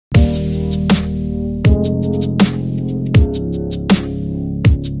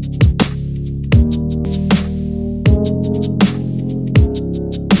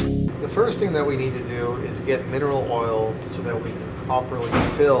thing that we need to do is get mineral oil so that we can properly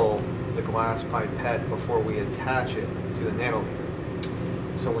fill the glass pipette before we attach it to the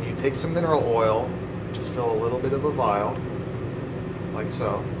nanoliter. So when you take some mineral oil, just fill a little bit of a vial, like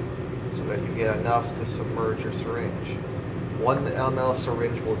so that you get enough to submerge your syringe. 1 ml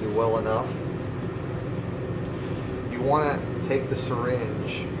syringe will do well enough. You want to take the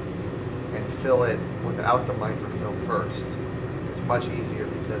syringe and fill it without the microfill first. It's much easier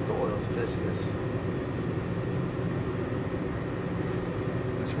because the oil is viscous.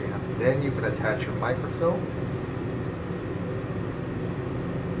 Then you can attach your microfill.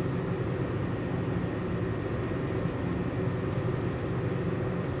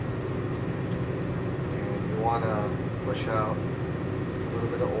 And you want to push out a little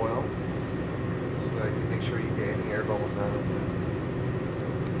bit of oil so that you make sure you get any air bubbles out of the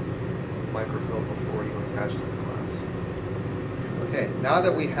microfill before you attach to the glass. Okay, now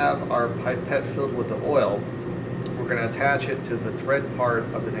that we have our pipette filled with the oil, we're going to attach it to the thread part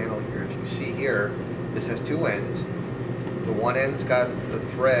of the nanoliter. If you see here, this has two ends. The one end's got the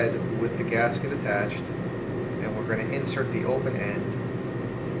thread with the gasket attached, and we're going to insert the open end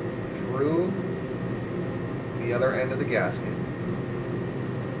through the other end of the gasket.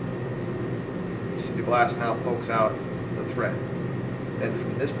 You see the glass now pokes out the thread. Then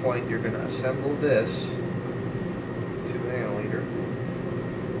from this point, you're going to assemble this to the nanoliter.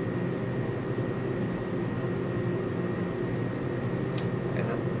 And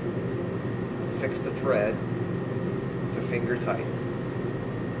then fix the thread to finger tight.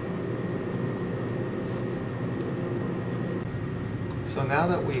 So now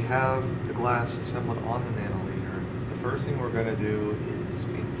that we have the glass assembled on the nanoliter, the first thing we're going to do is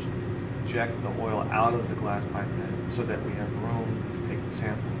inject the oil out of the glass pipette so that we have room to take the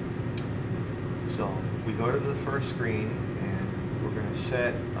sample. So we go to the first screen and we're going to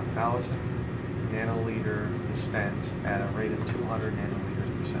set 1,000 nanoliter dispense at a rate of 200 nanoliters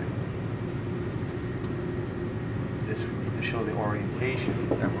per second. This to show the orientation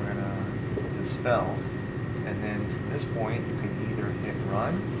that we're going to dispel. And then from this point, you can either hit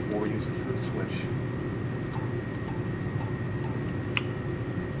run or use a foot switch.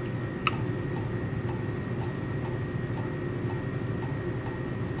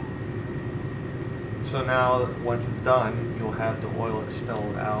 So now, once it's done, you'll have the oil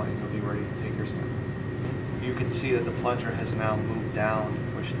expelled out and you'll be ready to take your sample. You can see that the plunger has now moved down to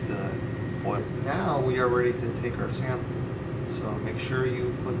push the oil. Now we are ready to take our sample. So make sure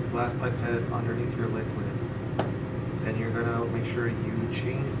you put the glass pipette underneath your liquid. Then you're going to make sure you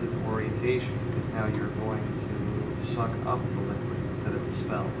change the orientation because now you're going to suck up the liquid instead of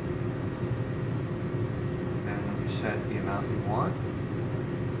dispel. Then when you set the amount you want,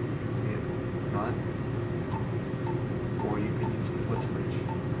 hit run, or you can use the foot switch.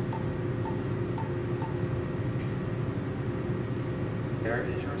 There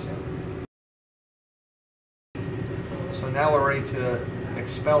is your sample. So now we're ready to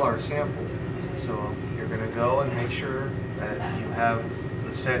expel our sample. So you're going to go and make sure that you have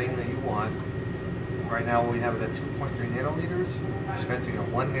the setting that you want. Right now we have it at 2.3 nanoliters, dispensing at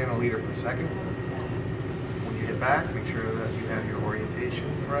 1 nanoliter per second. When you hit back, make sure that you have your orientation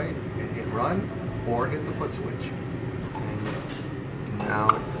right and hit run or hit the foot switch. And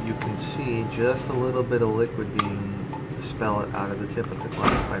now you can see just a little bit of liquid being dispelled out of the tip of the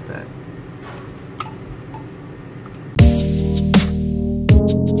glass pipette.